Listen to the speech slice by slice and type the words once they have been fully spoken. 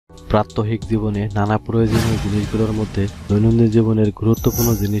প্রাত্যহিক জীবনে নানা প্রয়োজনীয় জিনিসগুলোর মধ্যে দৈনন্দিন জীবনের গুরুত্বপূর্ণ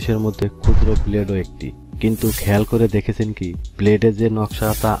জিনিসের মধ্যে ক্ষুদ্র ব্লেডও একটি। কিন্তু খেয়াল করে দেখেছেন কি, ব্লেডের যে নকশা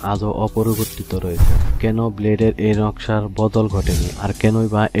তা আজও অপরিবর্তিত রয়েছে। কেন ব্লেডের এই নকশার বদল ঘটেনি, আর কেনই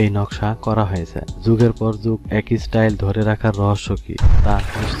বা এই নকশা করা হয়েছে? যুগের পর যুগ একই স্টাইল ধরে রাখার রহস্য কি, তা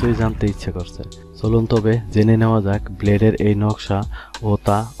নিশ্চয়ই জানতে ইচ্ছে করছে। চলুন তবে জেনে নেওয়া যাক ব্লেডের এই নকশা ও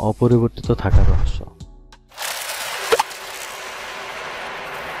তা অপরিবর্তিত থাকার রহস্য।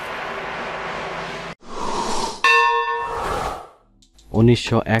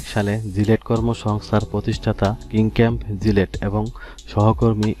 1901 সালে জিলেট কর্মসংস্থার প্রতিষ্ঠাতা কিংক্যাম্প জিলেট এবং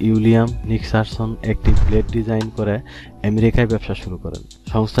সহকর্মী উইলিয়াম নিক্সারসন একটি ব্লেড ডিজাইন করে আমেরিকায় ব্যবসা শুরু করেন।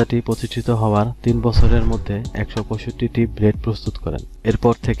 সংস্থাটি প্রতিষ্ঠিত হওয়ার 3 বছরের মধ্যে 165টি ব্লেড প্রস্তুত করেন।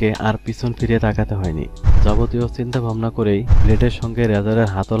 এরপর থেকে আর পিছন ফিরে তাকাতে হয়নি। যাবতীয় চিন্তা ভাবনা করেই ব্লেডের সঙ্গে রেজারের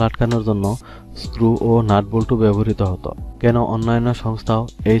হাতল আটকানোর জন্য স্ক্রু ও নাট বল্টু ব্যবহৃত হতো। কেন অন্যান্য সংস্থাও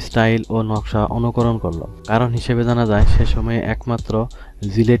এই স্টাইল ও নকশা অনুকরণ করলো? কারণ হিসেবে জানা যায় সে সময়ে একমাত্র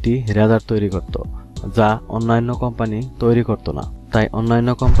জিলেটই রেজার তৈরি করত, যা অন্যান্য কোম্পানি তৈরি করত না। তাই অন্যান্য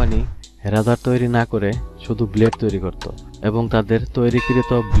কোম্পানি রেজার তৈরি না করে শুধু ব্লেড তৈরি করত এবং তাদের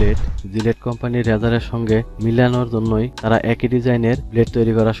তৈরিকৃত ব্লেড জিলেট কোম্পানির রেজারের সঙ্গে মিলানোর জন্যই তারা একই ডিজাইনের ব্লেড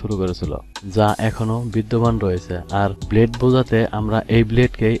তৈরি করা শুরু করেছিল, যা এখনো বিদ্যমান রয়েছে। আর ব্লেড বোঝাতে আমরা এই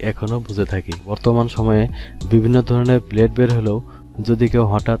ব্লেডকেই এখনো বুঝে থাকি। বর্তমান সময়ে বিভিন্ন ধরনের ব্লেড বের হলেও যদি কেউ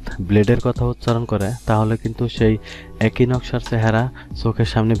হঠাৎ ব্লেডের কথা উচ্চারণ করে তাহলে কিন্তু সেই একই নকশার চেহারা চোখের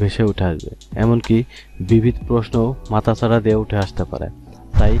সামনে ভেসে উঠে আসবে। এমনকি বিবিধ প্রশ্নও মাথাচাড়া দিয়ে উঠে আসতে পারে।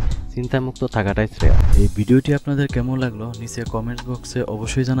 তাই চিন্তামুক্ত থাকাটাই শ্রেয়। এই ভিডিওটি আপনাদের কেমন লাগলো নিচে কমেন্ট বক্সে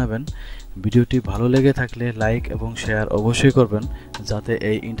অবশ্যই জানাবেন। ভিডিওটি ভালো লেগে থাকলে লাইক এবং শেয়ার অবশ্যই করবেন, যাতে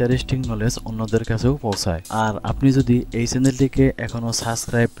এই ইন্টারেস্টিং নলেজ অন্যদের কাছেও পৌঁছায়। আর আপনি যদি এই চ্যানেলটিকে এখনও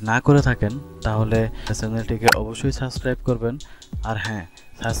সাবস্ক্রাইব না করে থাকেন তাহলে চ্যানেলটিকে অবশ্যই সাবস্ক্রাইব করবেন। আর হ্যাঁ,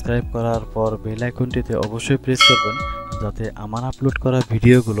 সাবস্ক্রাইব করার পর বেল আইকনটিতে অবশ্যই প্রেস করবেন, যাতে আমার আপলোড করা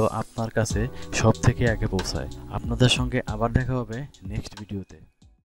ভিডিওগুলো আপনার কাছে সবথেকে আগে পৌঁছায়। আপনাদের সঙ্গে আবার দেখা হবে নেক্সট ভিডিওতে।